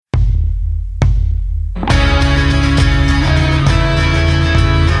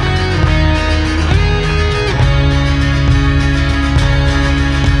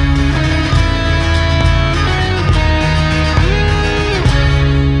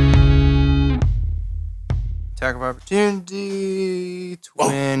Attack of opportunity.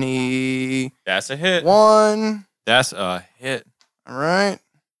 21. That's a hit. That's a hit. All right.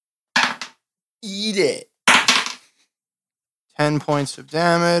 Eat it. 10 points of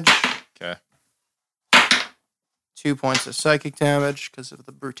damage. Okay. 2 points of psychic damage because of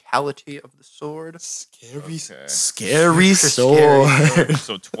the brutality of the sword. Scary Scary. sword.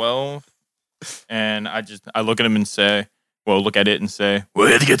 So 12. And I look at him and say, look at it and say, well,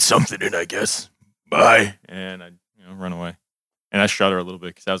 I had to get something in, I guess. Bye. And I run away. And I shudder a little bit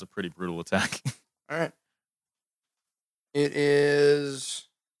because that was a pretty brutal attack. All right. It is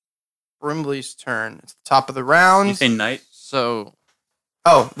Brimley's turn. It's the top of the round. You say knight? So,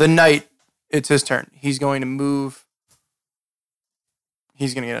 The knight. It's his turn. He's going to move.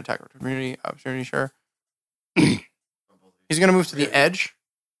 He's going to get an attack opportunity, sure. He's going to move to the edge.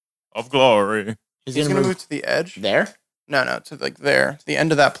 Of glory. He's going to move to the edge. There? No, to there, to the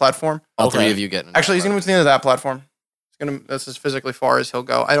end of that platform. all Okay. three of you get in. Actually, he's going to move to the end of that platform. That's as physically far as he'll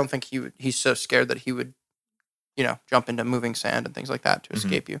go. I don't think he's so scared that he would, jump into moving sand and things like that to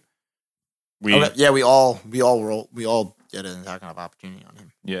escape you. Yeah, we all get an attack of opportunity on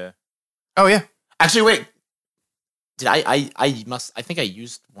him. Yeah. Oh yeah. Actually, wait. Did I think I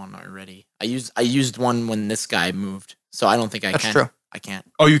used one already. I used one when this guy moved, so I don't think I That's can. true. I can't.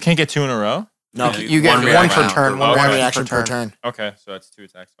 Oh, you can't get 2 in a row? No, You get One one reaction per turn. One Okay. one reaction reaction per turn. Okay, so that's 2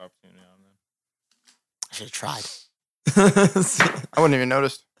 attacks of opportunity on them. I should have tried. I wouldn't even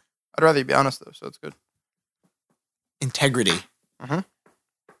noticed. I'd rather you be honest though, so it's good. Integrity.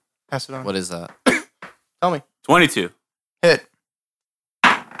 Pass it on. What is that? Tell me. 22. Hit.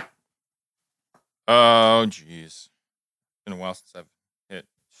 Oh, jeez. It's been a while since I've hit.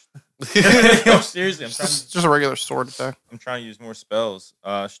 No, seriously, Just a regular sword attack. I'm trying to use more spells.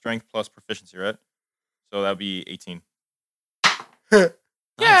 Strength plus proficiency, right? So that'd be 18.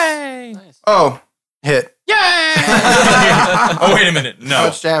 Yay! Nice. Oh, hit. Yay! Oh, wait a minute. How No.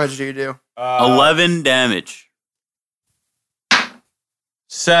 much damage do you do? 11 damage.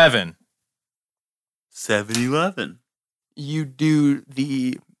 7. 7-11. You do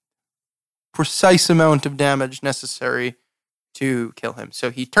the precise amount of damage necessary to kill him.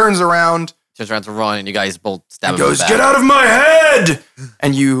 So he turns around, Turns around to run, and you guys both stab and him. in goes, the back. "Get out of my head!"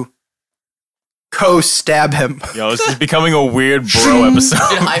 And you co-stab him. Yo, this is becoming a weird bro episode.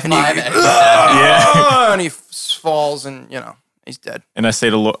 High And you- five. and- Yeah. And he falls, and he's dead. And I say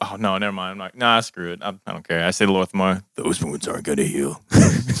to Lord, oh no, never mind. I'm like, nah, screw it. I don't care. I say to Lorthmar, those wounds aren't gonna heal.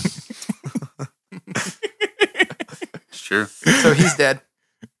 Sure. So he's dead.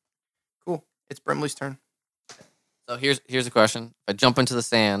 Cool. It's Brimley's turn. So here's a question: if I jump into the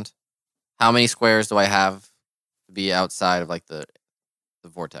sand, how many squares do I have to be outside of like the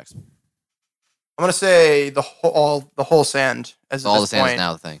vortex? I'm gonna say the whole sand as All the this sand point is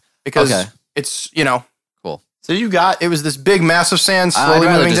now the thing. because Okay. it's Cool. So you got it was this big massive sand I'd slowly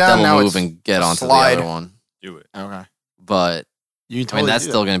rather moving just down. double Now move it's and get a onto slide. the other one. Do it. okay. But You I mean, that's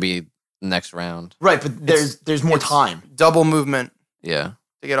still going to be the next round. right, but there's more it's- time. double movement Yeah.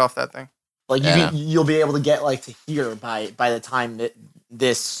 to get off that thing. Like Yeah. you'll be able to get like to here by the time that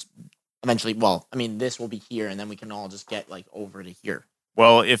this eventually. Well, I mean, this will be here, and then we can all just get like over to here.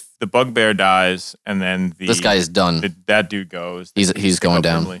 Well, if the bugbear dies and then This guy is done. that dude goes, He's pick going up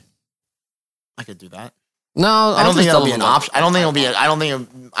down. Brimley. I could do that. No, I don't think that'll be an double option. I don't think it'll be. I don't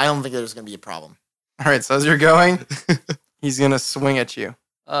think there's gonna be a problem. All right, so as you're going, he's gonna swing at you.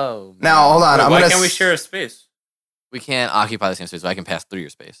 Oh. Now, hold on. Wait, I'm why gonna can't we share a space? We can't occupy the same space, but I can pass through your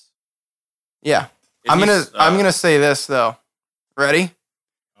space. Yeah, If I'm he's, gonna say this though. Ready?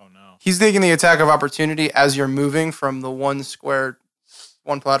 Oh no. He's taking the attack of opportunity as you're moving from the one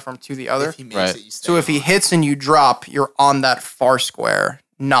platform to the other. If he makes Right. it, you stay So if he on. hits and you drop, you're on that far square,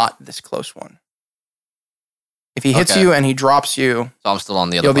 not this close one. If he hits Okay. you and he drops you, So I'm still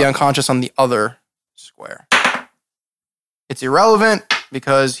on the other you'll be platform. unconscious on the other square. It's irrelevant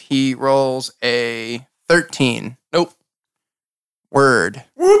because he rolls a 13. Nope. Word.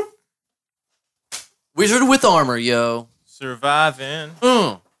 Wizard with armor, yo. Surviving.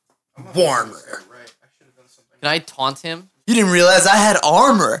 warmer. Can I taunt him? You didn't realize I had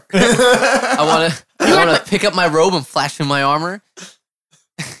armor. I wanna pick up my robe and flash him my armor.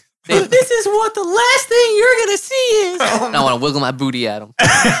 Say, this is what the last thing you're gonna see is. And I want to wiggle my booty at him.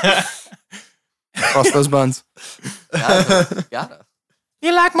 Cross those buns. Gotta.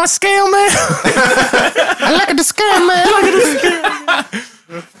 You like my scale, man? I like the scare, man.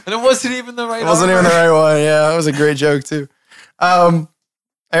 And it wasn't even the right It wasn't even the right one. Yeah, that was a great joke too. All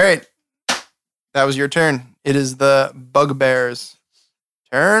right. That was your turn. It is the bugbear's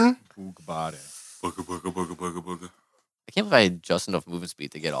turn. Booga body. Booga, booga, booga, booga, booga. I can't believe I had just enough movement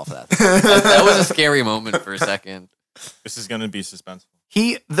speed to get off of that. That was a scary moment for a second. This is gonna be suspenseful.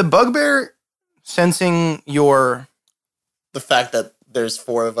 The bugbear, sensing your The fact that there's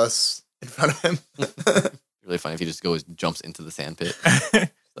 4 of us in front of him. Really funny if he just jumps into the sand pit.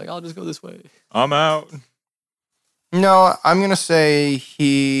 Like, I'll just go this way. I'm out. No, I'm gonna say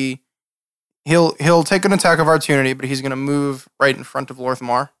he'll take an attack of opportunity, but he's gonna move right in front of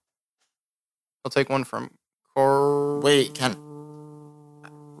Lorthmar. He'll take one from Wait,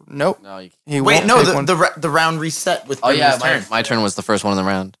 Nope. No, you He Wait, won't no, take one. the round reset with Oh yeah, Brimley's turn. my turn was the first one in the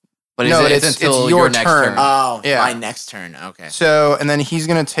round. But No, it's it's until your your next turn. turn. Oh, Yeah. my next turn. Okay. So, and then he's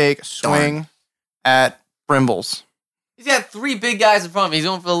gonna take a swing at Brimbles. He's got 3 big guys in front of him. He's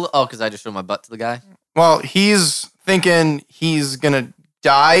going for the because I just showed my butt to the guy. Well, he's thinking he's gonna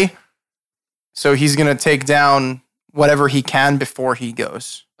die, so he's gonna take down whatever he can before he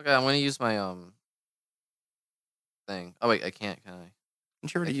goes. Okay, I'm gonna use my thing. Oh wait, I can't. Can I?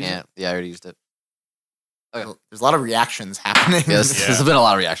 Didn't you I already use it? can't. Yeah, I already used it. Okay. There's a lot of reactions happening. Yes, Yeah. there's been a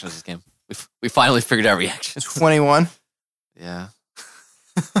lot of reactions this game. We finally figured out reactions. 21. Yeah.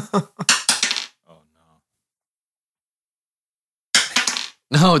 Oh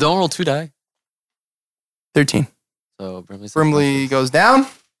no. No, don't roll 2 die. 13. So Brimley's Brimley goes down.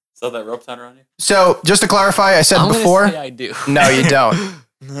 Still that rope tied around you? So, just to clarify, I said I'm before. gonna say I do. No, you don't.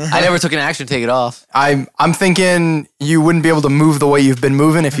 I never took an action to take it off. I'm thinking you wouldn't be able to move the way you've been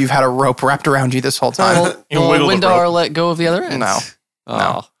moving if you've had a rope wrapped around you this whole time. You wiggle the Windar rope. let go of the other end. No. Oh.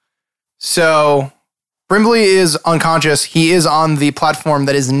 No. So, Brimley is unconscious. He is on the platform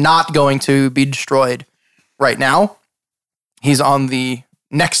that is not going to be destroyed right now. He's on the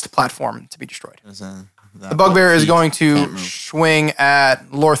next platform to be destroyed. The bugbear is going Can't to move. swing at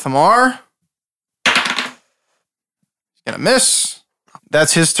Lorthamar. He's going to miss.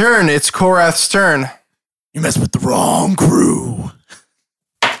 That's his turn. It's Korath's turn. You messed with the wrong crew.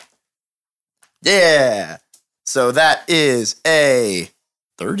 Yeah. So that is a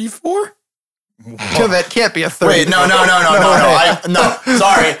 34? That can't be a 30. Wait, no. way. No,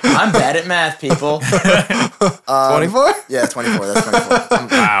 sorry. I'm bad at math, people. 24? Yeah, 24. That's 24.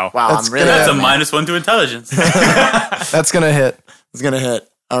 Wow. Wow, That's I'm really good. That's bad a at math. -1 to intelligence. That's going to hit. It's going to hit.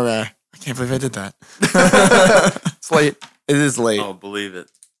 All right. I can't believe I did that. It's late. It is late. Oh, believe it.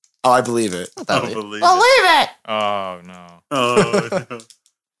 Oh, I believe it. Not that Oh, late. believe it. Believe it. Oh no. Oh, no.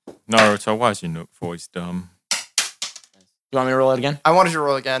 Naruto, why is your voice dumb? You want me to roll it again? I wanted you to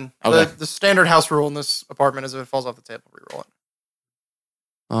roll again. Okay. The standard house rule in this apartment is if it falls off the table, re-roll it.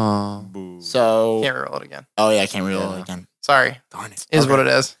 Oh. Boo. So, Can't re-roll it again. oh yeah, I can't re-roll Yeah. it again. Sorry. Darn it. Is Okay. what it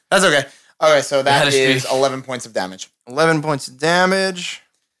is. That's okay. Okay, so that That is is 11 points of damage. 11 points of damage.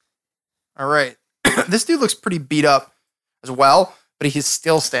 All right. This dude looks pretty beat up as well, but he's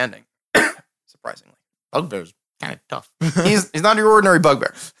still standing. Surprisingly. Bugbear's kind of tough. He's not your ordinary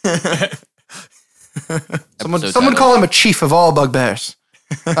bugbear. Someone Episode title. call him a chief of all bugbears.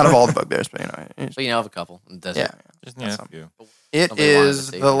 Not of all the bugbears, but he's- But you know, I have a couple in the desert. yeah. Just yeah, That's a few. It Somebody wanted to is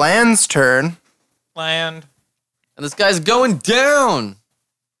save the him. land's turn. Land. And this guy's going down.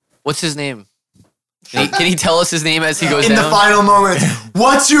 What's his name? Can he tell us his name as he goes In down? the final moment,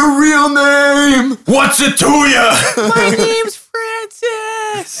 what's your real name? What's it to ya? My name's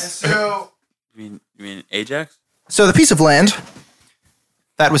Francis. So You mean Ajax? So the piece of land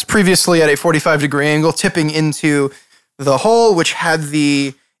that was previously at a 45-degree angle, tipping into the hole, which had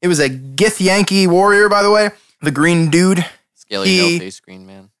it was a Githyanki warrior, by the way, the green dude. Scaly He- no face screen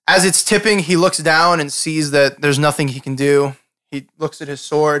man. As it's tipping, he looks down and sees that there's nothing he can do. He looks at his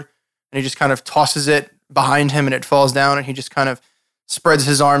sword and he just kind of tosses it behind him and it falls down and he just kind of spreads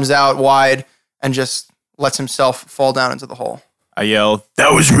his arms out wide and just lets himself fall down into the hole. I yell,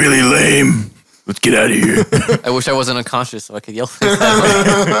 that was really lame. Let's get out of here. I wish I wasn't unconscious so I could yell things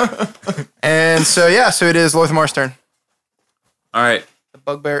that way. And so it is Lorthamar's turn. All right. The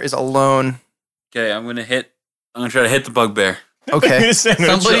bugbear is alone. Okay, I'm gonna try to hit the bugbear. Okay.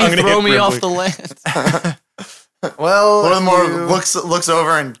 Somebody throw me off the land. Well, One of the more you- looks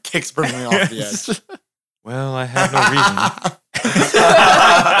over and kicks Brimley off the edge. Well, I have no reason.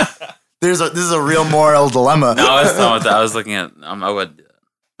 This is a real moral dilemma. No, that's not what I was looking at. I would do that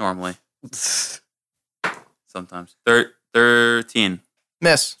normally. Sometimes. 13.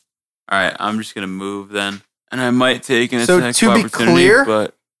 miss. All right, I'm just gonna move then, and I might take an So, attack to of be opportunity, clear-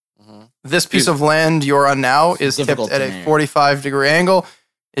 but Mhm. This piece of land you're on now is tipped difficult at a terrain. 45-degree angle,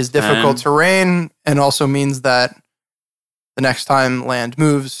 is difficult And- terrain, and also means that the next time land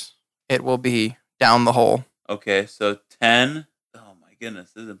moves, it will be down the hole. okay, so 10. Oh my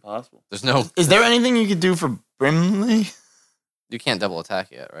goodness, this is impossible. There's no. Is there anything you could do for Brimley? You can't double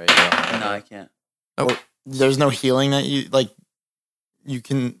attack yet, right? No, I can't. there's no healing that you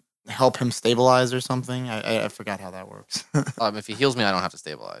can help him stabilize or something. I forgot how that works. If he heals me, I don't have to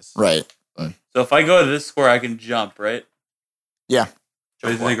stabilize. Right. So if I go to this square, I can jump, right? Yeah. So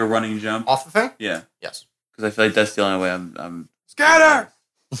it's like a running jump. Off the thing? Yeah, Yes. because I feel like that's the only way I'm. Scatter!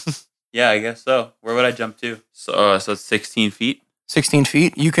 Yeah, I guess so. Where would I jump to? So it's 16 feet. 16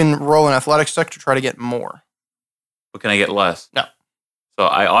 feet. You can roll an athletics check to try to get more. But can I get less? No. So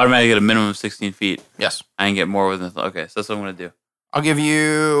I automatically get a minimum of 16 feet. Yes. I can get more within. Okay, so that's what I'm gonna do. I'll give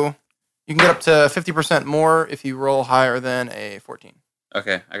you. You can get up to 50% more if you roll higher than a 14.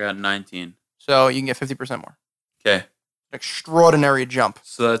 Okay, I got 19. So you can get 50% more. Okay, Extraordinary jump.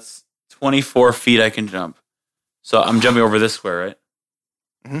 so that's 24 feet I can jump. So I'm jumping over this square, right?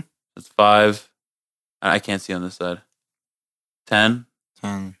 Mhm. That's 5. I can't see on this side. 10,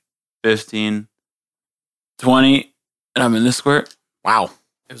 10. 15, 20, and I'm in this square. Wow.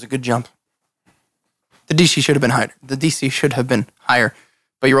 It was a good jump. The DC should have been higher. The DC should have been higher,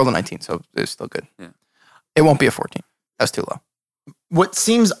 but you rolled a 19, so it's still good. Yeah. It won't be a 14. That's too low. What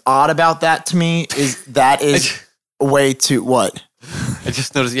seems odd about that to me is that is a way to what? I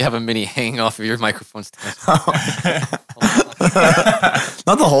just noticed you have a mini hanging off of your microphone stand.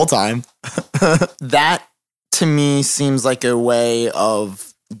 Not the whole time. That to me seems like a way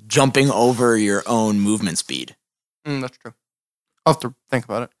of jumping over your own movement speed. That's true. I'll have to think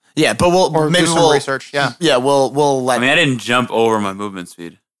about it. Yeah, but Or maybe do some research. Yeah. Yeah, we'll I let. mean, I didn't jump over my movement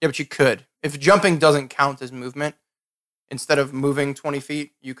speed. Yeah, but you could. If jumping doesn't count as movement, instead of moving 20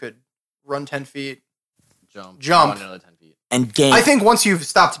 feet, you could run 10 feet. Jump. Jump. Run another 10 feet. and gain. I think once you've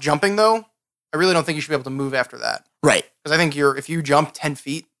stopped jumping, though, I really don't think you should be able to move after that. Right, Because I think if you jump 10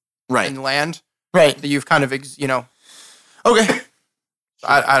 feet right, and land, right. that you've kind of, Okay.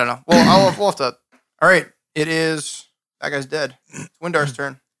 I don't know. Well, we'll have to. All right. It is. That guy's dead. It's Windar's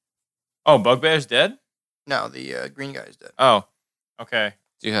turn. Oh, Bugbear's dead? No, the green guy is dead. Oh, okay.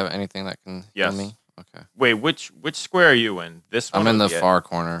 Do you have anything that can Yes. heal me? Okay. Wait, which square are you in? This one? I'm in or the far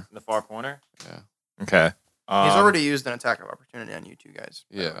corner. In the far corner? Yeah. Okay. He's already used an attack of opportunity on you two guys.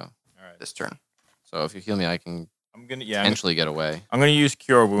 Yeah. All right. This turn. So if you heal me, I can I'm gonna potentially get away. I'm gonna use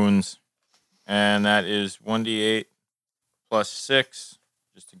Cure Wounds, and that is 1d8 plus 6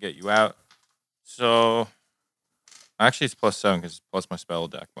 just to get you out. So actually, it's plus 7 because it's plus my spell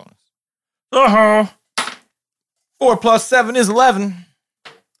attack bonus. 4 plus 7 is 11.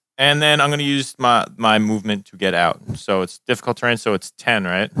 And then I'm gonna use my movement to get out. So it's difficult terrain. So it's 10,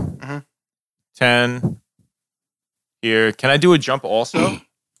 right? Mhm. 10. Here, can I do a jump also?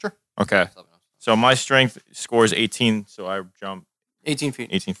 Sure. Okay. So my strength score is 18, so I jump 18 feet.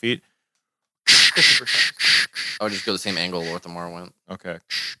 18 feet. 50%. I would just go the same angle Lorthamar went. Okay.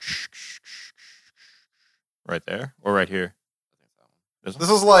 Right there or right here? This one? This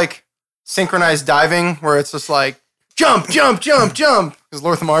is like synchronized diving where it's just like jump, jump, jump, jump. Because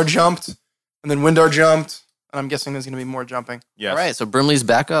Lorthamar jumped and then Windar jumped. And I'm guessing there's going to be more jumping. Yes. All right, so Brimley's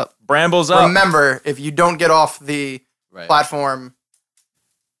back up. Brambles up. Remember, if you don't get off the Right. platform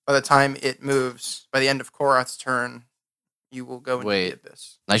by the time it moves, by the end of Korath's turn, you will go into Wait. the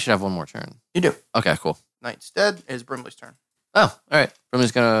abyss. I should have one more turn. You do. Okay, cool. Knight's dead. It is Brimley's turn. Oh, all right.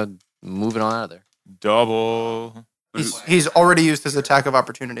 Brimley's gonna move it on out of there. Double. He's already used his attack of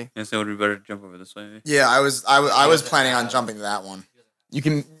opportunity. I say, would we better jump over this way? Maybe? Yeah, I was planning on jumping to that one. You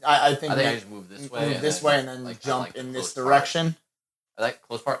can. I think. just move this move this way and then jump in this direction. I like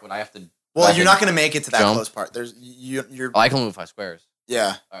close part when I have to. Well, I you're can not gonna make it to that jump. close part. There's you're. Oh, I can move 5 squares.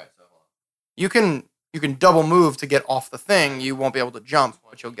 Yeah. All right, so hold on. You can double move to get off the thing. You won't be able to jump,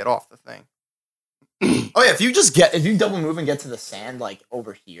 but you'll get off the thing. Oh yeah, if you double move and get to the sand like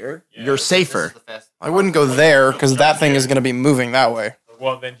over here, Yeah, you're this safer. I wouldn't go there because that thing is going to be moving that way.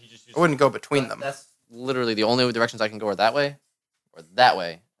 Well, then he just used I wouldn't go between them. That's literally the only directions I can go are that way or that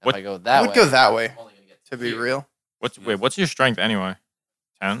way. What- If I go I that would way, go that way, I'm only gonna get to be here. real. What's your strength anyway?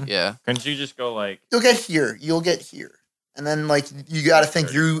 10? Yeah. Couldn't you just go like You'll get here. You'll get here, and then like you got to think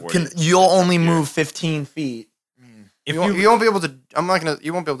 30, you 40, can. You'll only here. move 15 feet. if You won't be able to.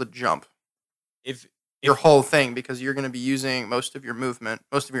 You won't be able to jump if your whole thing because you're going to be using most of your movement,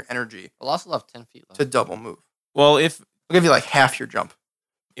 most of your energy I'll also have 10 feet left. to double move. well if I'll give you like half your jump.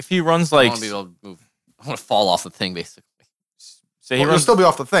 he runs I like want to be able to move. I want to fall off the thing, basically. say he You'll runs still be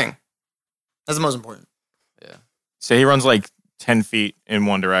off the thing. That's the most important. Yeah. say he runs like 10 feet in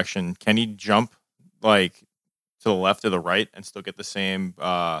one direction, can he jump like to the left or the right and still get the same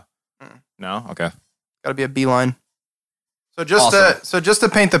no? Okay. Got to be a beeline. So just Awesome. to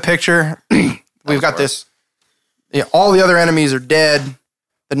paint the picture, we've got work. this. Yeah, all the other enemies are dead.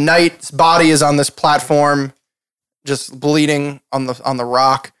 The knight's body is on this platform, just bleeding on the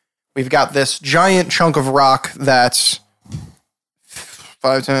rock. we've got this giant chunk of rock that's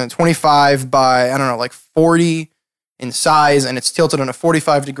 5, 10, 25 by, I don't know, like 40 in size, and it's tilted on a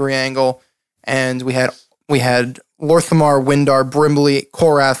 45-degree angle. And we had Lorthamar, Windar, Brimley,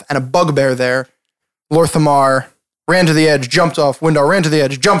 Korath, and a bugbear there. Lorthamar ran to the edge, jumped off. Windar ran to the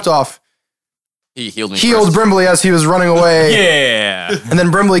edge, jumped off. He healed me. Healed first. Brimley as he was running away. Yeah. And then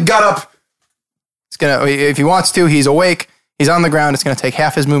Brimley got up. It's gonna, if he wants to, he's awake. He's on the ground. It's going to take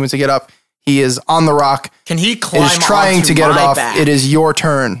half his movement to get up. He is on the rock. Can he It climb is trying onto to get it my off. back? It is your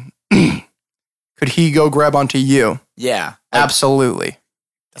turn. Could he go grab onto you? Yeah. Absolutely.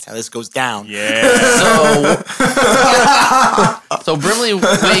 That's how this goes down. Yeah. So Brimley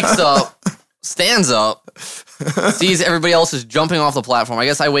wakes up, stands up, sees everybody else is jumping off the platform. I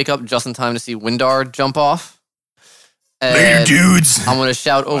guess I wake up just in time to see Windar jump off. And dudes. I'm going to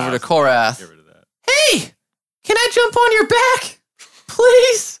shout over to Korath. Get rid of that. Hey, can I jump on your back?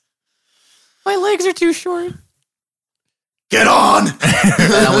 Please. My legs are too short. Get on!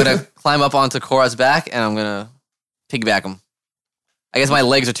 And I'm going to climb up onto Korath's back and I'm going to piggyback him. I guess my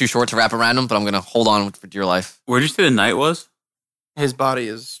legs are too short to wrap around him, but I'm going to hold on for dear life. Where'd you say the knight was? His body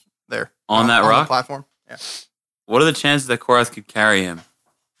is there. On that the rock? platform. Yeah. What are the chances that Korath could carry him?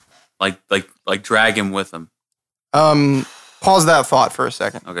 Like drag him with him? Pause that thought for a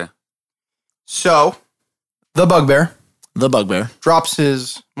second. Okay. So, the bugbear The bugbear. drops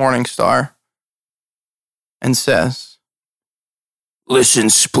his morning star and says, "Listen,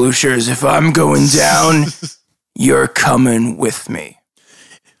 splooshers, if I'm going down, you're coming with me."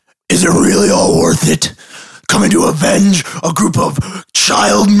 Is it really all worth it? Coming to avenge a group of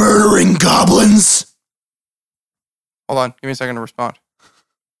child murdering goblins? Hold on, give me a second to respond.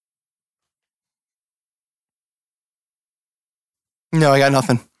 No, I got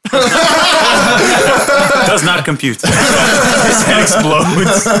nothing. Does not compute. His head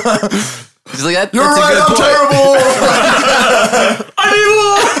explodes. He's like, You're that's right, a good point. I'm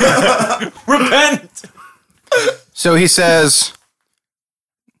terrible! Repent. So he says,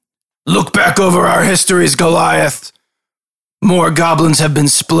 "Look back over our histories, Goliath. More goblins have been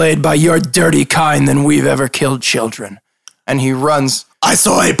splayed by your dirty kind than we've ever killed children." And he runs. I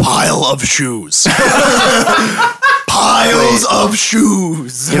saw a pile of shoes. Piles of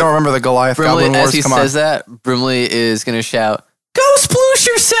shoes. You don't remember the Goliath Brimley, Goblin as Wars? he Come says on. that, Brimley is going to shout, "Go sploosh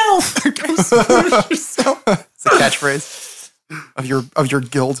yourself!" It's a catchphrase of your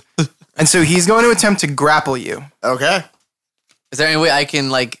guild. And so he's going to attempt to grapple you. Okay. Is there any way I can,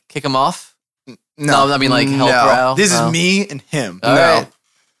 like, kick him off? No, I mean, like, help No. Rao? This No. is me and him. All No. right.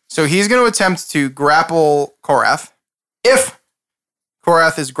 So he's going to attempt to grapple Korath. If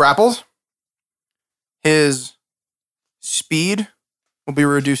Korath is grappled, his speed will be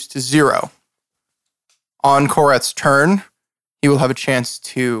reduced to 0. On Korath's turn, he will have a chance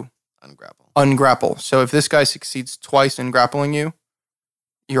to Ungrapple. ungrapple. So if this guy succeeds twice in grappling you,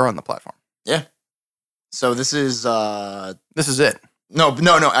 you're on the platform. So this is This is it. no.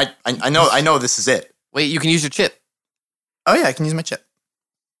 I know this is it. Wait, you can use your chip. Oh yeah, I can use my chip.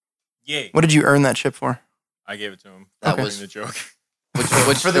 Yay. What did you earn that chip for? I gave it to him. That Okay. was- the joke.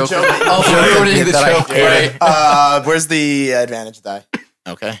 Which For the joke? joke. Oh, for Joke ruining the that I joke. hated. Right. Where's the advantage die?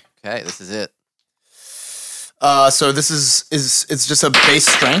 Okay. Okay, this is it. So this is it's just a base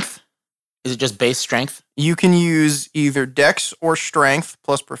strength. Is it just base strength? You can use either dex or strength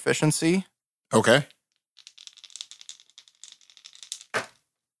plus proficiency. Okay.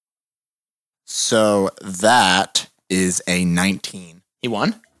 So that is a 19. He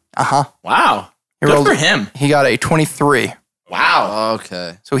won? Uh-huh. Wow. He Good rolled- for him. He got a 23. Wow.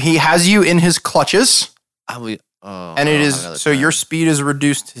 Okay. So he has you in his clutches, Oh, and it I don't have is another so your turn. speed is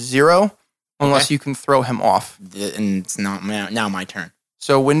reduced to 0 unless Okay. you can throw him off. And it's not now my turn.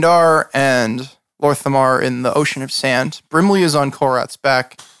 So Windar and Lorthamar are in the ocean of sand. Brimley is on Korath's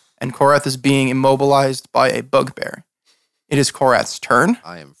back, and Korath is being immobilized by a bugbear. It is Korath's turn.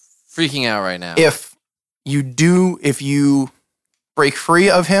 I am freaking out right now. If you break free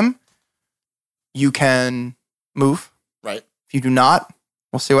of him, you can move. Right. If you do not,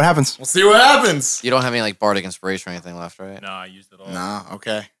 we'll see what happens. We'll see what happens. You don't have any like bardic inspiration or anything left, right? No, I used it all. Nah,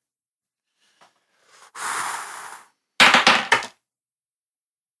 okay.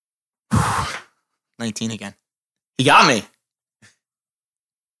 $19 again. He got me.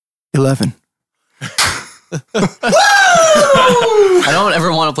 11. I don't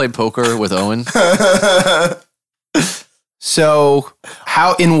ever want to play poker with Owen. So,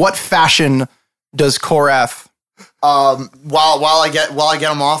 in what fashion does Korath? While I get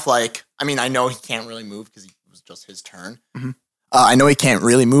him off, like, I mean, I know he can't really move because it was just his turn. Mhm. I know he can't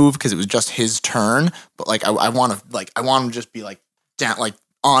really move because it was just his turn, but like I want him to just be like down, like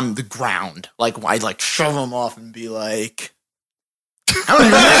on the ground. Like I'd like shove him off and be like, I don't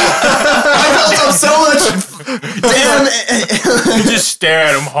even know. I built up so much. Damn. You just stare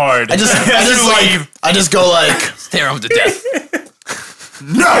at him hard. I just go like, Stare him to death.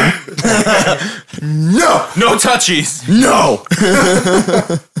 no, no, No touchies. no.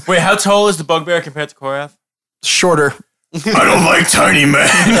 Wait, how tall is the bugbear compared to Korath? Shorter. I don't like tiny men.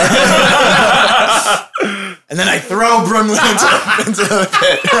 And then I throw Brimley into the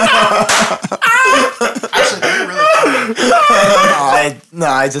pit. Actually, you're really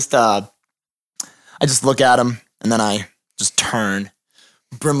I just look at him and then I just turn.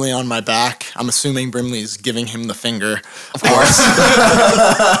 Brimley on my back. I'm assuming Brimley is giving him the finger. Of course.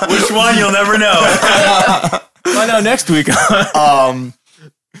 Which one? You'll never know. Find out next week.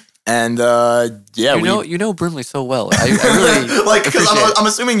 And yeah, you know Brimley so well. I really like because appreciate I'm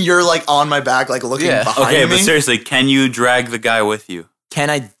assuming you're like on my back, like looking behind Okay, me. but seriously, can you drag the guy with you? Can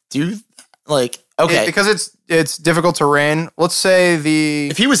I do like okay? because it's difficult terrain. Let's say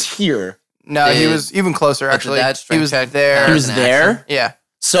If he was here, he was even closer actually. that He strength was check there. he was an there. action. Yeah,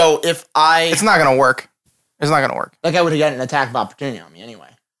 So if I it's not gonna work. It's not gonna work. like, I would have gotten an attack of opportunity on me anyway.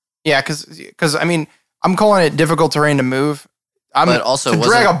 Yeah, because I mean, I'm calling it difficult terrain to move. But also to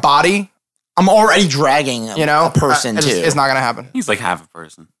drag a body, I'm already dragging a person it's, too. It's not gonna happen. He's like half a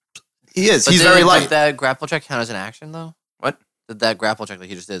person. He is. But He's did very light. that grapple check count as an action though? What? Did that grapple check that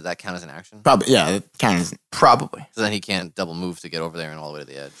he just did that count as an action? Probably, yeah. It counts. Probably. So then he can't double move to get over there and all the way to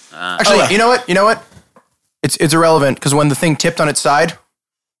the edge. Actually, Okay. you know what? You know what? It's irrelevant because when the thing tipped on its side,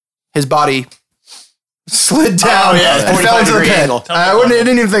 his body slid down yeah, and fell into the 45-degree pit. angle. I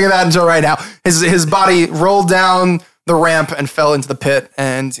didn't even think of that until right now. His body rolled down the ramp and fell into the pit,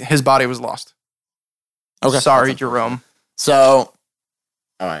 and his body was lost. Okay. Sorry, Jerome. So,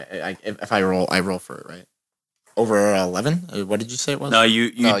 all right. If I roll for it, right? Over 11? What did you say it was? No,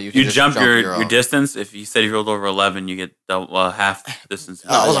 you No, you can just jump jump your your own. distance. If you said you rolled over 11, you get half distance.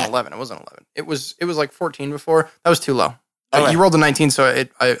 No, it wasn't yeah. 11. It wasn't 11. It was like 14 before. That was too low. Okay. You rolled a 19, so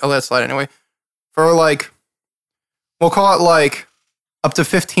I let it slide anyway. For like, we'll call it like up to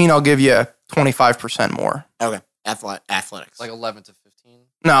 15. I'll give you 25% more. Okay. Athletics. Like 11 to 15.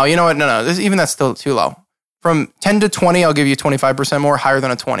 No, you know what? No. Even that's still too low. From 10 to 20, I'll give you 25% more. Higher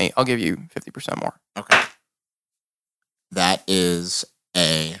than a 20, I'll give you 50% more. Okay. That is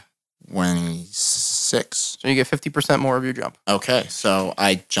a 26. So you get 50% more of your jump. Okay, so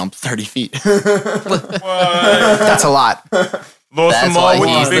I jumped 30 feet. What? That's a lot. Lost That's them all why with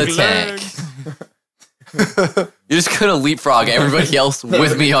he's the the big tank. legs. You're just gonna leapfrog everybody else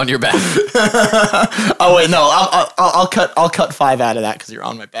with me on your back. Oh wait, no, I'll cut 5 out of that because you're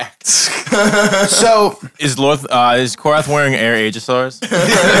on my back. So Is Korath wearing Air Aegisaurs?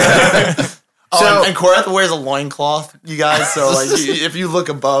 And Korath wears a loincloth, you guys. So like, if you look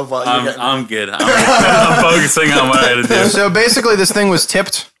above, while you're getting, I'm good. I'm focusing on what I had to do. So basically, this thing was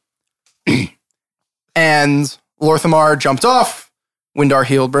tipped, and Lorthamar jumped off. Windar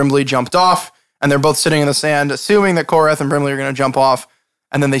healed. Brimley jumped off, and they're both sitting in the sand, assuming that Korath and Brimley are going to jump off.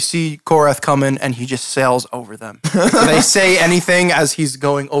 And then they see Korath coming, and he just sails over them. Do they say anything as he's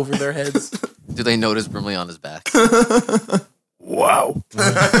going over their heads? Do they notice Brimley on his back? Wow.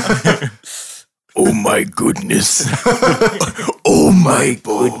 Oh my goodness. Oh my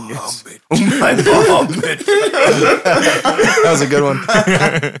goodness. Oh my Muhammad. That was a good one.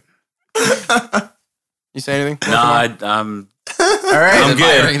 You say anything? No, All I'm right. I'm good.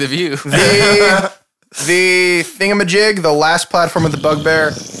 Admiring the view. The thingamajig, the last platform of the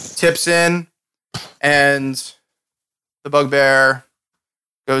bugbear, tips in, and the bugbear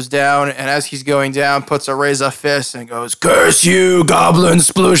goes down, and as he's going down, puts a raise a fist and goes, "Curse you, goblin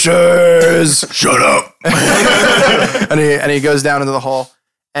splooshers!" Shut up. and he goes down into the hole.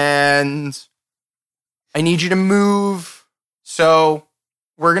 And I need you to move. So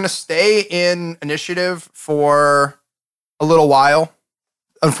we're gonna stay in initiative for a little while.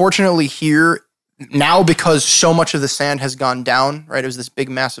 Unfortunately, here now, because so much of the sand has gone down, right? It was this big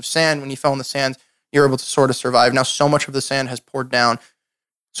mass of sand. When you fell in the sand, you're able to sort of survive. Now, so much of the sand has poured down.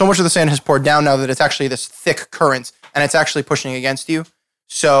 So much of the sand has poured down now that it's actually this thick current, and it's actually pushing against you.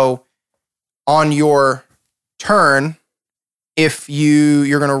 So on your turn, if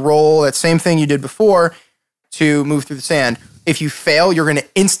you're going to roll that same thing you did before to move through the sand. If you fail, you're going to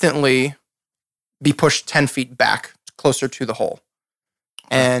instantly be pushed 10 feet back, closer to the hole.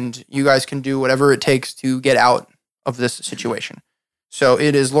 And you guys can do whatever it takes to get out of this situation. So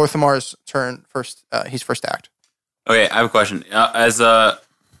it is Lorthamar's turn first. He's first act. Okay, I have a question.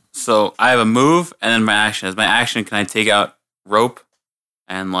 So I have a move and then my action. As my action, can I take out rope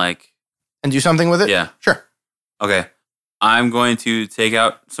and And do something with it? yeah? Sure. Okay. I'm going to take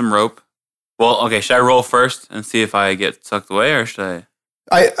out some rope. Well, okay, should I roll first and see if I get sucked away, or should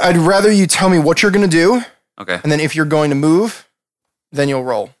I? I'd rather you tell me what you're going to do, Okay. and then if you're going to move, then you'll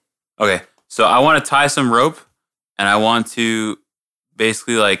roll. Okay. So I want to tie some rope, and I want to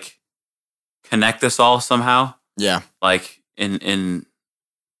basically like connect this all somehow, Yeah. like in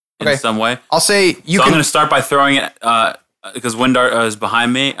Okay. some way. I'll say you So I'm can. going to start by throwing it because Windar is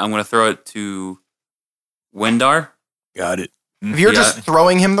behind me. I'm going to throw it to Windar. Got it. If you're Yeah. just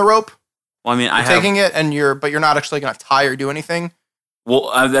throwing him the rope, Well, I mean, I you're have. taking it, but you're not actually going to tie or do anything.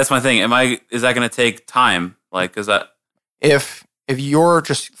 Well, that's my thing. Is that going to take time? Like, is that? If you're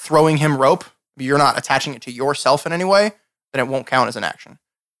just throwing him rope, but you're not attaching it to yourself in any way, then it won't count as an action.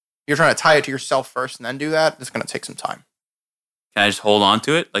 If you're trying to tie it to yourself first and then do that, it's going to take some time. Can I just hold on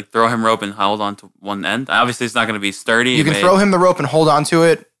to it? Like throw him rope and hold on to one end? Obviously, it's not going to be sturdy. You can throw him the rope and hold on to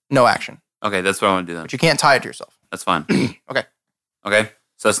it, no action. Okay, that's what I want to do then. But you can't tie it to yourself. That's fine. Okay. Okay.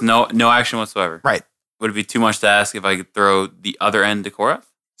 So that's no action whatsoever. Right. Would it be too much to ask if I could throw the other end to Korath?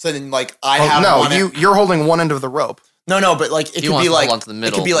 So then, like, I Well, have no, one. you're holding one end of the rope. No, but like it He could wants be to like hold on to the it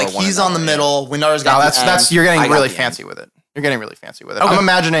middle could be like or one he's end on the of it. middle. Windar's No, got that's the you're end, I getting got really the fancy end. with it. You're getting really fancy with it. Okay.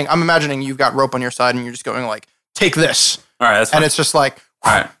 I'm imagining you've got rope on your side and you're just going like, take this, All right, that's fine. and it's just like,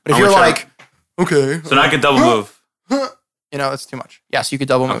 All right. but if I'm you're gonna try like, okay, so now I can double move. you know, it's too much. Yes, you could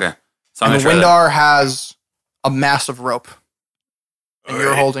double move. Okay. So I'm And gonna try that. Windar has a massive rope, and you're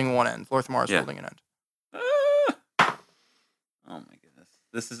Alright. holding one end. Lorthamar is Yeah. holding an end. Oh my goodness.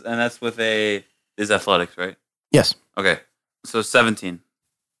 That's with is athletics, right? Yes. Okay. So 17.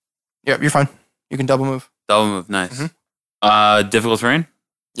 Yeah, you're fine. You can double move. Double move. Nice. Mhm. Difficult terrain?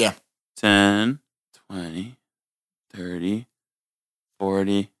 Yeah. 10, 20, 30,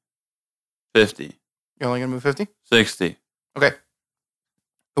 40, 50, You're only gonna move 50. 60. Okay.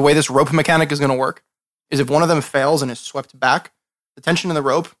 The way this rope mechanic is gonna work is if one of them fails and is swept back, the tension in the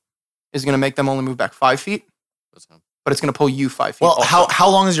rope is gonna make them only move back 5 feet, but it's gonna pull you 5 feet. Well, also. how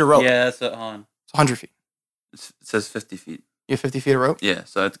long is your rope? Yeah, that's hold on. It's 100 feet. It says 50 feet. You have 50 feet of rope. Yeah,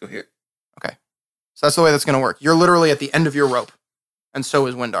 so I have to go here. So that's the way that's going to work. You're literally at the end of your rope, and so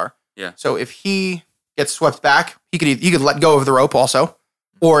is Windar. Yeah. So if he gets swept back, he could let go of the rope also,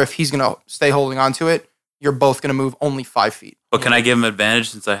 or if he's going to stay holding onto it, you're both going to move only 5 feet. But can I give him advantage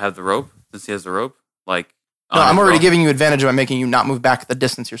since I have the rope? Since he has the rope? Like, No, on I'm his already rope? giving you advantage by making you not move back the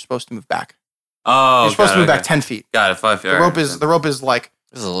distance you're supposed to move back. Oh, You're supposed got to move it, back okay. 10 feet. Got it, 5 feet. The rope is like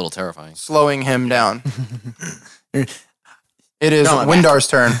This is a little terrifying. slowing him down. It is No, my back. Windar's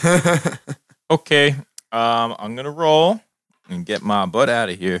turn. Okay. I'm gonna roll and get my butt out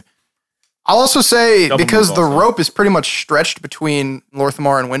of here. I'll also say, Double because move the also. rope is pretty much stretched between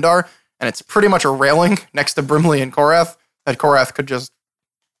Lorthamar and Windar, and it's pretty much a railing next to Brimley and Korath, that Korath could just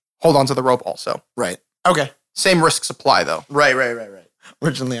hold onto the rope also. Right. Okay. Same risk supply, though. Right.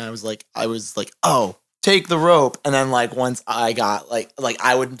 Originally, I was like, oh, take the rope, and then like once I got like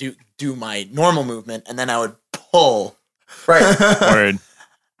I would do my normal movement, and then I would pull. Right. Word.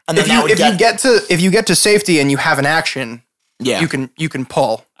 And then if you get to safety and you have an action, yeah. you can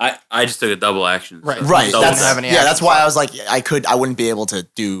pull. I just took a double action. Right. Right. Double That's- That's have any yeah. action, That's why so. I was like, I wouldn't be able to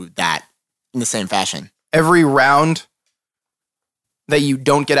do that in the same fashion. Every round that you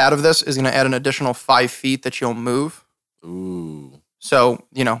don't get out of this is going to add an additional 5 feet that you'll move. Ooh. So,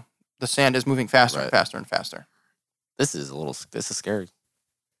 the sand is moving faster and Right. faster and faster. This is scary. I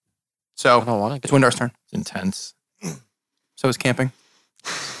So, don't want to it's Windar's turn. It's intense. So is camping.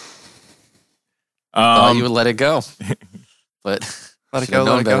 Thought you would let it go. But Let it should've go, let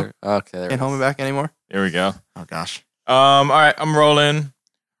known it go. better. Okay, there. Can't hold me back anymore. There we go. Oh gosh. All right, I'm rolling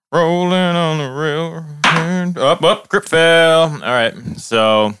on the rail. Up, grip fail. All right,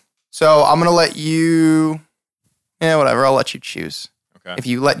 so So I'm going to let you, whatever. I'll let you choose. okay. If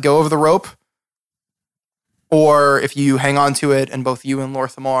you let go of the rope, or if you hang on to it and both you and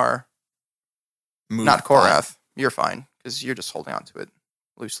Lorthamar, Move not Korath, you're fine because you're just holding on to it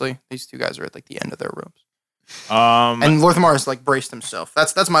loosely. These two guys are at like the end of their ropes. And Lorthamar has like braced himself.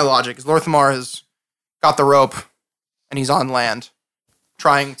 That's my logic. Is Lorthamar has got the rope and he's on land,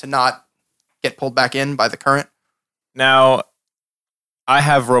 trying to not get pulled back in by the current. Now, I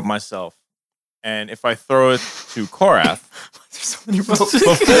have rope myself, and if I throw it to Korath There's so many ropes.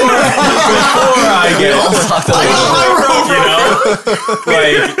 before I get,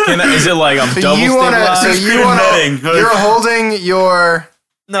 is it like I'm So double you want to? So stabilized? you want netting. to? You're holding your.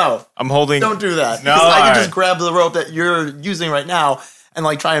 No, I'm holding. don't do that. No, Because I can alright. just grab the rope that you're using right now and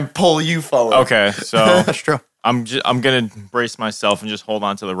like try and pull you forward. Okay, so That's true. I'm gonna brace myself and just hold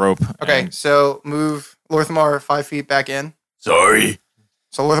on to the rope. Okay, and- so move Lorthamar 5 feet back in. sorry.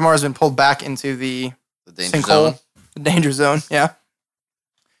 So Lorthamar has been pulled back into the The danger sinkhole. zone. Danger zone. Yeah.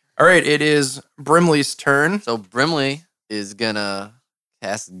 All right. It is Brimley's turn. So Brimley is gonna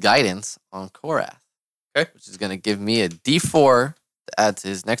cast Guidance on Korath. Okay. Which is gonna give me a D4 to add to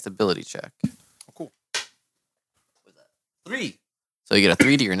his next ability check. Oh, cool. 3. So you get a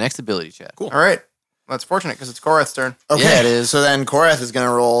 3 to your next ability check. Cool. All right. That's fortunate because it's Korath's turn. Okay, Yeah, it is. So then Korath is going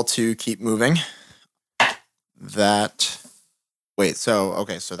to roll to keep moving. That. Wait, so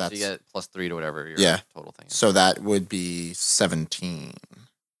that's. So you get +3 to whatever your Yeah. total thing is. So that would be 17.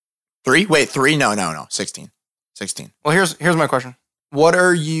 3? Wait, 3? No. 16. 16. Well, here's my question. What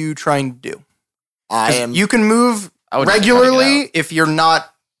are you trying to do? 'Cause you can move I would just try to get regularly out.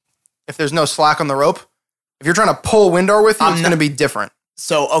 if there's no slack on the rope. If you're trying to pull Windar with you, I'm it's not- going to be different.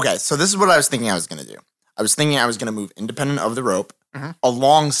 So this is what I was thinking I was going to do. I was thinking I was going to move independent of the rope Mhm.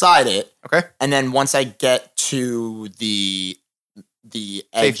 alongside it. Okay. And then once I get to the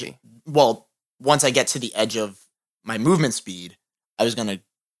edge, Safety. well, once I get to the edge of my movement speed, I was going to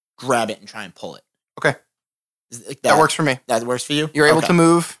grab it and try and pull it. Okay. That, That works for me. That works for you? You're able Okay. to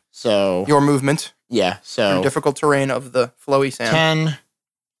move So, your movement yeah. through So, difficult terrain of the flowy sand. 10,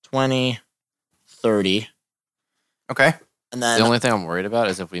 20, 30. Okay. And then The only thing I'm worried about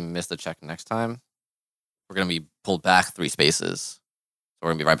is if we miss the check next time, we're gonna be pulled back 3 spaces. So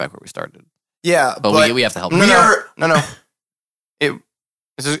we're gonna be right back where we started. yeah, But, we have to help. No, we him. are no.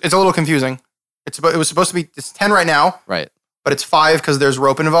 It's a little confusing. It was supposed to be it's 10 right now, Right. but it's 5 because there's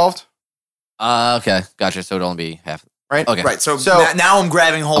rope involved, Okay. Gotcha. So it'd only be half. right? Okay. right. So, So- now I'm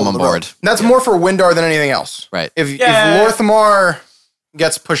grabbing hold I'm of on the board. rope. That's more for Windar than anything else. Right. If Yeah. Lorthamar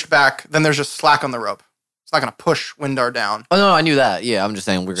gets pushed back, then there's just slack on the rope. It's not going to push Windar down. Oh no, I knew that. Yeah, I'm just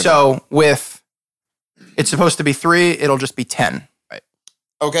saying we're gonna. So with it's supposed to be 3, it'll just be 10.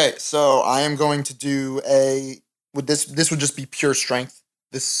 Okay, so I am going to do this would just be pure strength.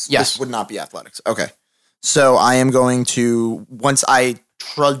 This Yes. would not be athletics. Okay. So I am going to, once I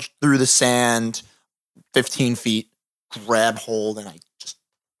trudge through the sand 15 feet, grab hold and I just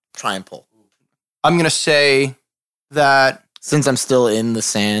try and pull. I'm going to say that Since I'm still in the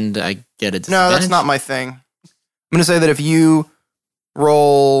sand, I get a no, disadvantage. that's not my thing. I'm going to say that if you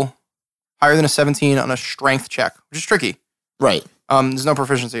roll higher than a 17 on a strength check, which is tricky. Right, There's no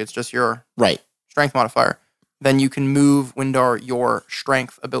proficiency, it's just your right. strength modifier. Then you can move Windar your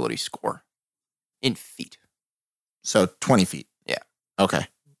strength ability score in feet. So 20 feet. Yeah. Okay.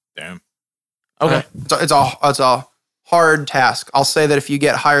 Damn. Okay. So it's a hard task. I'll say that if you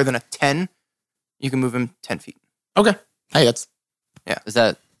get higher than a 10, you can move him 10 feet. Hey, that's is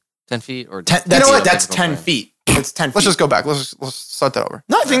that 10 feet or 10. know what? That's 10 feet. It's 10 feet. Let's just go back. Let's start that over.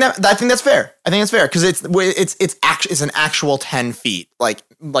 No, I think that's fair. I think it's fair because it's an actual 10 feet. Like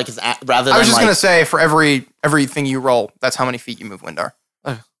it's rather than I was just like, gonna say for everything you roll, that's how many feet you move Windar.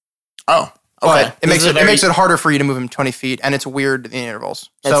 oh, But okay. it makes it harder for you to move him 20 feet, and it's weird in intervals.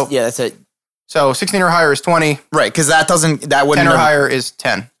 So that's it. so 16 or higher is 20. Right, because that wouldn't 10 or higher is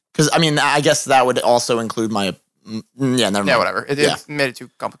 10. Because I mean, I guess that would also include my yeah. Never mind. Yeah, whatever. It Yeah. made it too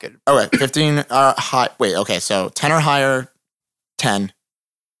complicated. Okay, 15 high. Wait, okay, so 10 or higher, 10.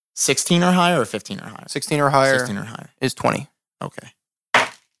 16 or higher, or 15 or higher. 16 or higher 16 or higher. is 20. Okay.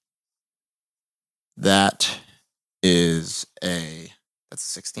 That is that's a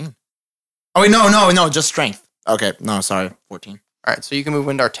 16. Oh wait, no, just strength. Okay, no, sorry, 14. All right, so you can move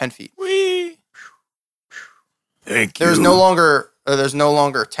Windar 10 feet. Wee. Thank you. There's no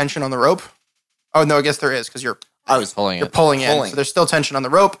longer tension on the rope. Oh no, I guess there is because you're I was pulling you're it? pulling in. So there's still tension on the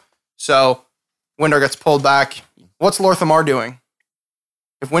rope. So Windar gets pulled back. What's Lorthamar doing?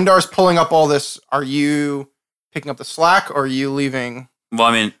 If Windar's pulling up all this, are you picking up the slack or are you leaving? Well,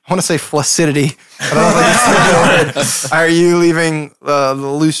 I mean, I want to say flaccidity. But I don't think it's the word. Are you leaving the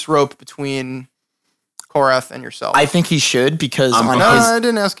loose rope between Korath and yourself? I think he should because I'm on no, his. I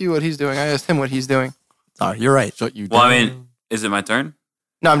didn't ask you what he's doing. I asked him what he's doing. Sorry, you're right. well, I mean, is it my turn?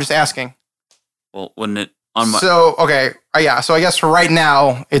 No, I'm just asking. Well, wouldn't it on my? So, okay. Yeah. So I guess for right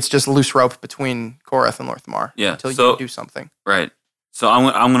now, it's just loose rope between Korath and Lorthamar. Yeah, Until so- you do something. Right. So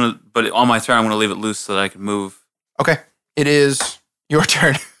I'm gonna, but on my turn, I'm gonna leave it loose so that I can move. Okay. It is your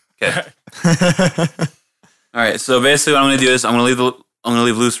turn. Okay. All right. So basically, what I'm gonna do is I'm gonna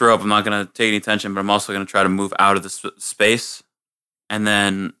leave loose rope. I'm not gonna take any tension, but I'm also gonna try to move out of the space, and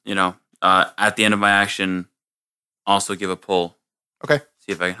then at the end of my action, also give a pull. Okay.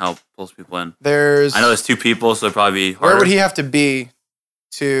 See if I can help pull some people in. There's. I know there's 2 people, so it'd probably be harder. Where would he have to be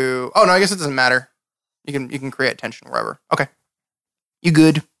to? Oh no, I guess it doesn't matter. You can create tension wherever. Okay. You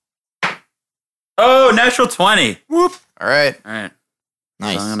good? Oh, natural 20. Whoop. All right. All right.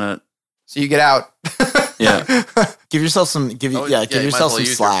 Nice. So I'm gonna. So you get out. Yeah. Give yourself some. Give Oh, yourself you might as well some use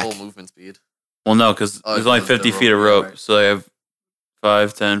your slack. full movement speed. Well, no, because Oh, there's only the 50 feet of rope, rope. right. So I have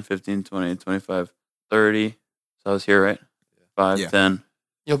 5, 10, 15, 20, 25, 30. So I was here, right? 5, Yeah. 10,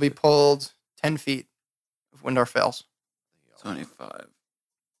 You'll be pulled 10 feet if Windar fails. 25. Is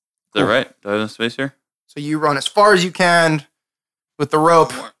Cool. that right? Do I have enough space here? So you run as far as you can with the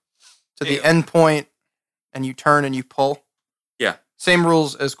rope to the Yeah. end point, and you turn and you pull. Yeah. Same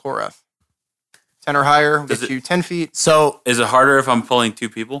rules as Korath. 10 or higher will Does get it- you 10 feet. So, Is it harder if I'm pulling 2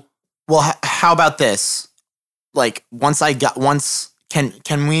 people? well, how about this? Like,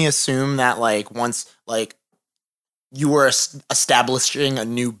 can we assume that once you were establishing a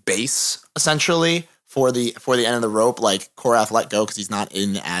new base essentially for the end of the rope, like Korath let go because he's not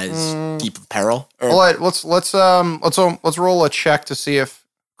in as deep of peril? Or- All right, let's roll a check to see if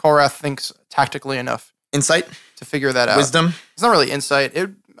Korath thinks tactically enough Insight, to figure that out. wisdom, It's not really insight.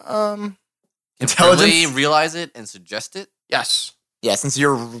 Can intelligence. Brimley realize it and suggest it? Yes. Yeah, since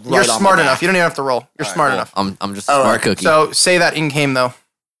you're right You're on smart my enough. back. You don't even have to roll. You're All right, smart cool. enough. I'm just a All smart right, cookie. So say that in game though.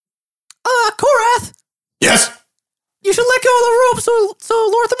 Korath, Yes. you should let go of the rope so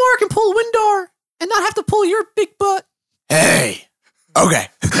Lorthamar can pull Windar and not have to pull your big butt. Hey. Okay.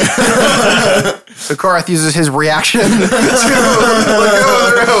 So Korath uses his reaction to let go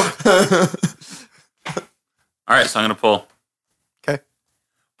of the rope. All right, so I'm going to pull. Okay.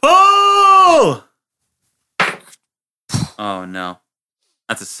 Pull! Oh, no.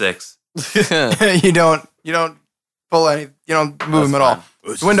 That's a 6. you don't pull any. You don't move him at all.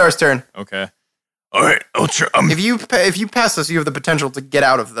 It's Windar's turn. Okay. All right. I'll try. If you pass this, you have the potential to get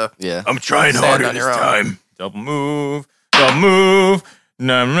out of the. Yeah. I'm trying Stand harder on this your own. time. Double move. Double move.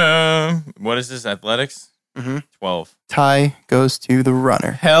 No. What is this? Athletics? Mhm. 12. Tie goes to the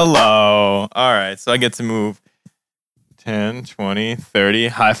runner. Hello. All right. So I get to move 10, 20, 30.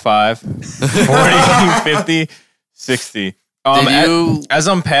 High five. 40, 50, 60. Did you? As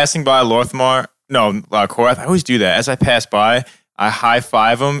I'm passing by Lorthamar, Korath, I always do that. As I pass by, I high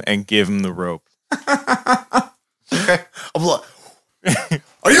five him and give him the rope. Okay. I'm like,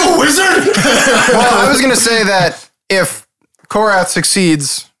 are you a wizard? Well, I was gonna say that if Korath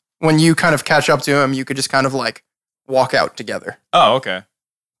succeeds, when you kind of catch up to him, you could just kind of like walk out together, Oh, okay.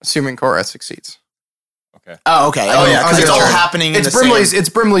 assuming Korath succeeds. Oh, okay. I Oh, know, yeah, because on it's your all turn. happening in It's the Brimley's. same. It's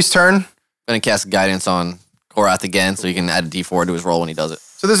Brimley's turn. Gonna cast guidance on Korath again, so you can add a D4 to his roll when he does it.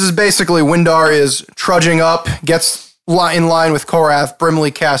 So this is basically Windar is trudging up, gets in line with Korath.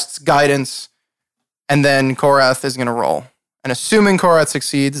 Brimley casts guidance, and then Korath is gonna roll. And assuming Korath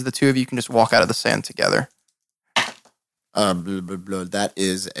succeeds, the two of you can just walk out of the sand together. Blah, blah, blah. That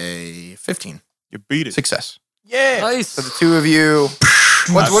is a 15. You beat it. Success. Yeah. Nice. So the two of you.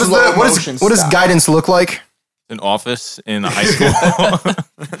 What Slow motion does style. guidance look like? An office in a high school.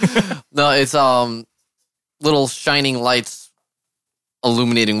 No, it's little shining lights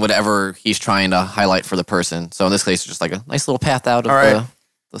illuminating whatever he's trying to highlight for the person. So in this case, it's just like a nice little path out of All right.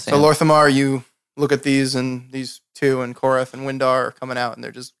 the So sand. Lorthamar, you look at these, and these two, and Korath and Windar are coming out, and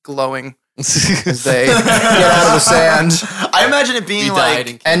they're just glowing as they get out of the sand. I imagine it being He like. died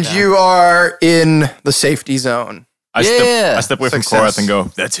came And back. you are in the safety zone. I step away from Success. Korath and go,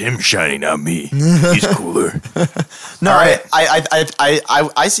 that's him shining, not me. He's cooler. No, All right.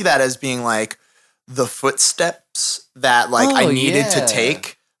 I see that as being like the footsteps that I Oh, needed yeah. to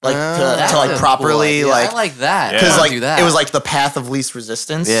take, like That's to a like cool properly idea. like I like that. Yeah. because I'll like do that. it was like the path of least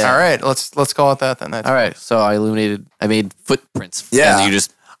resistance. Yeah. All right, let's call it that then. That's All right, so I made footprints. Yeah. And you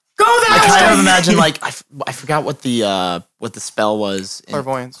just Go I kind of imagine like I forgot what the spell was. In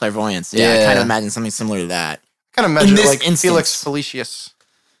Clairvoyance. Clairvoyance. Yeah, I Yeah. kind of imagine something similar to that. kind of imagine this it like instance. Felix Felicis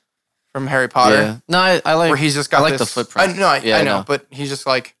from Harry Potter, yeah. No, I like where he's just got I like this, the footprint. I Yeah, know, no. but he's just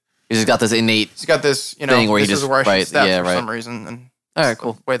like he's just got this innate. he's got this Thing where he this is just- where I should right, step yeah, for right. some reason, and All right, it's the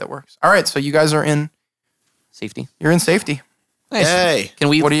cool. way that works. All right, so you guys are in. Safety. You're in safety. Nice. Hey, Can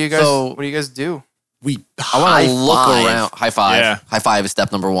we? What do you guys? So what do you guys do? we. I want to look high-five. around. High five. Yeah. High five is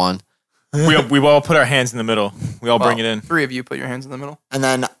step number one. we all put our hands in the middle. We all bring it in. 3 of you put your hands in the middle. and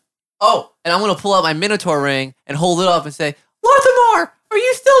then Oh, and I'm gonna pull out my Minotaur ring and hold it up and say, Lorthamar, are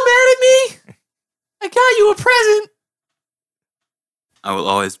you still mad at me? I got you a present. I will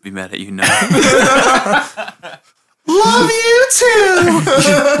always be mad at you now. love you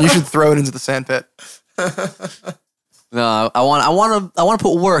too. You should throw it into the sand pit. No, I want to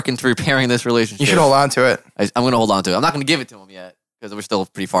put work into repairing this relationship. You should hold on to it. I'm gonna hold on to it. I'm not gonna give it to him yet because we're still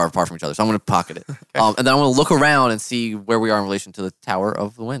pretty far apart from each other. So I'm gonna pocket it. And then I'm gonna look around and see where we are in relation to the Tower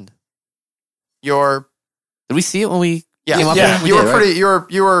of the Wind. You're Did we see it when we yeah came up yeah. here? We You were did, right? pretty. You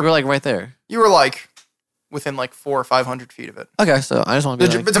We were were like right there. within like 400 or 500 feet of it. Okay, so I just want to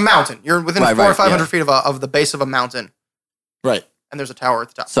be like, It's a mountain. You're within Right, 400 or right, 500 yeah. feet of the base of a mountain, Right. and there's a tower at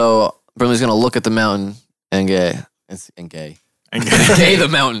the top. so Brimley's gonna look at the mountain and gay. And gay. And Gay the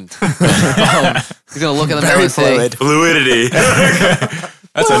mountain. He's gonna look at the mountain Very and say, fluid. Fluidity.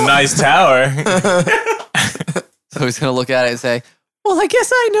 That's a nice tower. so he's gonna look at it and say, well, I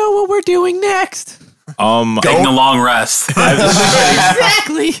guess I know what we're doing next. Taking a long rest.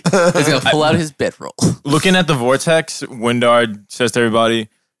 Exactly. He's gonna pull out his bedroll. Looking at the vortex, Windard says to everybody,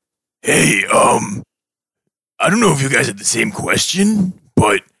 "Hey, I don't know if you guys had the same question,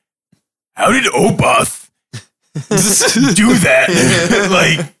 but how did Oboth do that?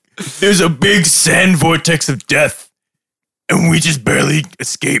 Like, there's a big sand vortex of death, and we just barely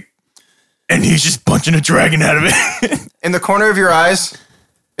escape, and he's just punching a dragon out of it." In the corner of your eyes,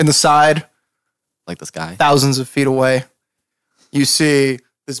 in the side, Like this guy. thousands of feet away, you see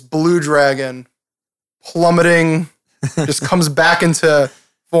this blue dragon plummeting, just comes back into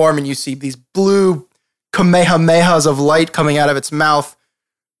form, and you see these blue kamehamehas of light coming out of its mouth,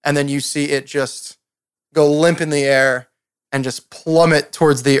 and then you see it just go limp in the air and just plummet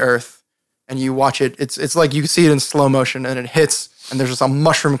towards the earth. And you watch it. It's like you see it in slow motion, and it hits, and there's just a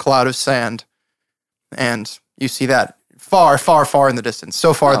mushroom cloud of sand. And you see that far, far, far in the distance.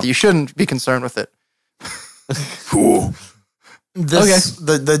 So far that you shouldn't be concerned with it. Cool.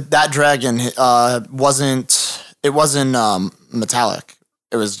 That dragon wasn't metallic.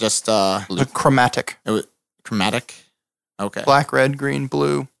 It was just Chromatic. it was chromatic. Okay. Black, red, green,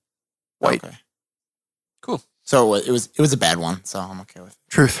 blue, white. Okay. Cool. So it was a bad one. So I'm okay with it.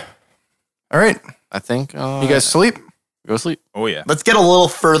 Truth. All right. I think. You guys sleep? go to sleep. Oh yeah. Let's get a little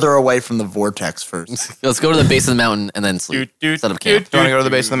further away from the vortex first. Let's go to the base of the mountain and then sleep. Set up camp. Do you want to go to the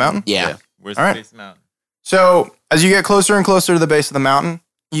base of the mountain? Yeah. Where's All the right. base of the mountain? So as you get closer and closer to the base of the mountain,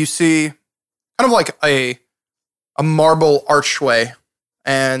 you see kind of like a marble archway,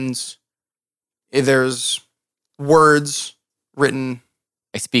 and there's words written.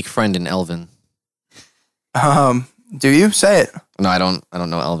 I speak friend in Elven. Do you say it? No, I don't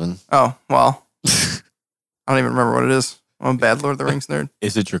know Elven. Oh well, I don't even remember what it is. I'm a bad Lord of the Rings nerd.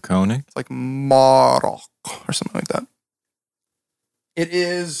 Is it draconic? It's like Marok or something like that. It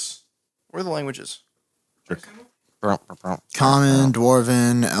is. What are the languages? Common,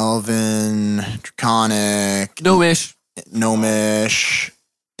 Dwarven, Elven, Draconic, Gnomish,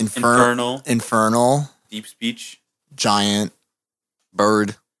 Infernal, Deep speech. Giant.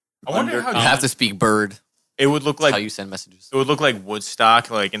 Bird. I wonder how You have to speak bird. it would look That's like. how you send messages. It would look like Woodstock,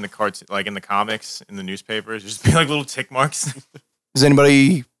 like in the carts, like in the comics, in the newspapers. Just be like little tick marks. Does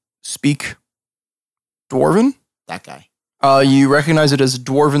anybody speak Dwarven? That guy. You recognize it as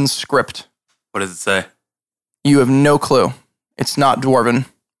Dwarven script. What does it say? You have no clue. It's not Dwarven.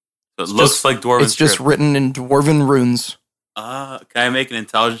 So it looks just- like Dwarven It's just script. written in Dwarven runes. Can I make an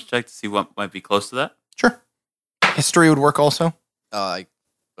intelligence check to see what might be close to that? Sure. History would work also. But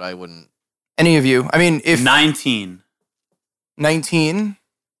I wouldn't. Any of you. I mean, if 19. 19,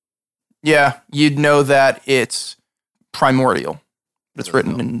 yeah, you'd know that it's primordial. It's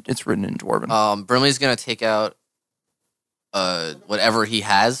written in Dwarven. Brimley's gonna take out whatever he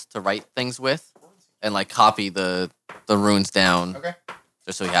has to write things with, and like copy the runes down. Okay.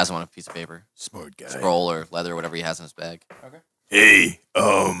 Just so he has them on a piece of paper, Smart guy. scroll or leather, whatever he has in his bag. Hey,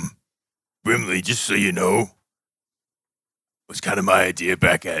 Brimley, just so you know, it was kind of my idea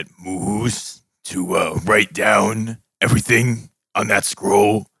back at Moose to write down everything on that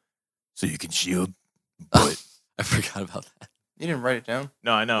scroll so you can shield. But I forgot about that. You didn't write it down.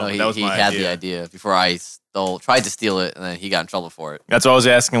 no, I know. No, that was he my had idea. the idea before I tried to steal it, and then he got in trouble for it. That's what I was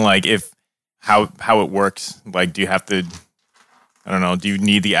asking, like, if how it works. Like, do you have to, I don't know, do you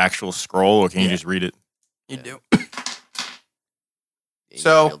need the actual scroll or can you just read it? You do. Yeah,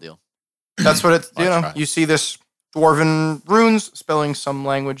 So- real deal. That's what it's, I'll try. you see this Dwarven runes spelling some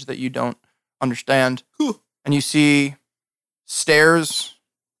language that you don't understand. And you see stairs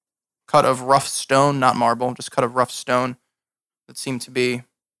cut of rough stone, not marble, just cut of rough stone that seem to be,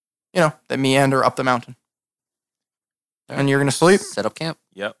 that meander up the mountain. And you're going to sleep? Set up camp.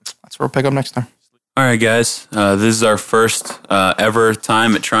 Yep. That's where we'll pick up next time. All right, guys. This is our first ever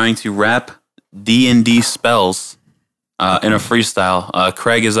time at trying to rap D&D spells in a freestyle.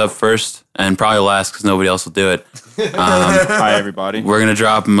 Craig is up first and probably last because nobody else will do it. Hi, everybody. We're going to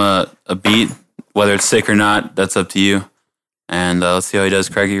drop him a beat. Whether it's sick or not, that's up to you. And let's see how he does.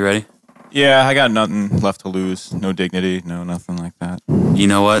 Craig, are you ready? Yeah, I got nothing left to lose. No dignity, no nothing like that. You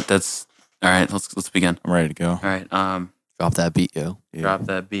know what? That's all right. Let's begin. I'm ready to go. All right. Drop that beat, yo. Yeah. Drop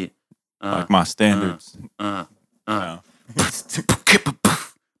that beat. Like my standards. uh. No.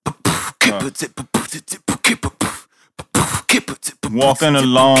 Walking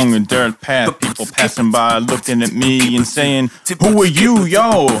along a dirt path, people passing by looking at me and saying, who are you,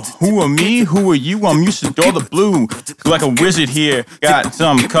 yo? Who are me? Who are you? I'm used to all the blue. Like a wizard here, got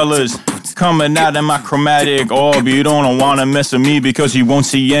some colors coming out of my chromatic orb. You don't wanna mess with me because you won't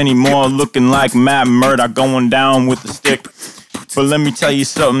see any more. Looking like Matt Murdock going down with the stick. But let me tell you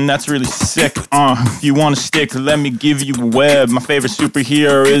something that's really sick. If you want to stick, let me give you a web. My favorite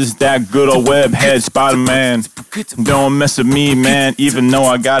superhero is that good old web head Spider-Man. Don't mess with me, man, even though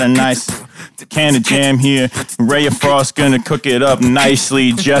I got a nice can of jam here. Ray of Frost gonna cook it up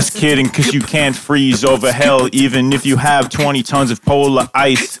nicely. Just kidding, cause you can't freeze over hell, even if you have 20 tons of polar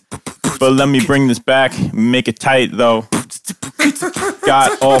ice. But let me bring this back, make it tight though.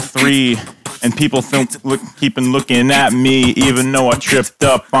 Got all three. And people keeping looking at me, even though I tripped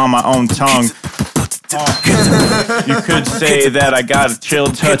up on my own tongue. You could say that I got a chill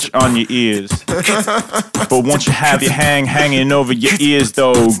touch on your ears. But once you have your hanging over your ears,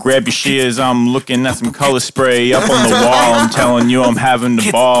 though, grab your shears. I'm looking at some color spray up on the wall. I'm telling you I'm having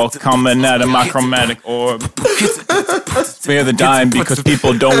the ball coming out of my chromatic orb. Spare the dime because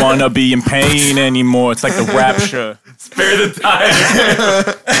people don't want to be in pain anymore. It's like the rapture. Spare the dime.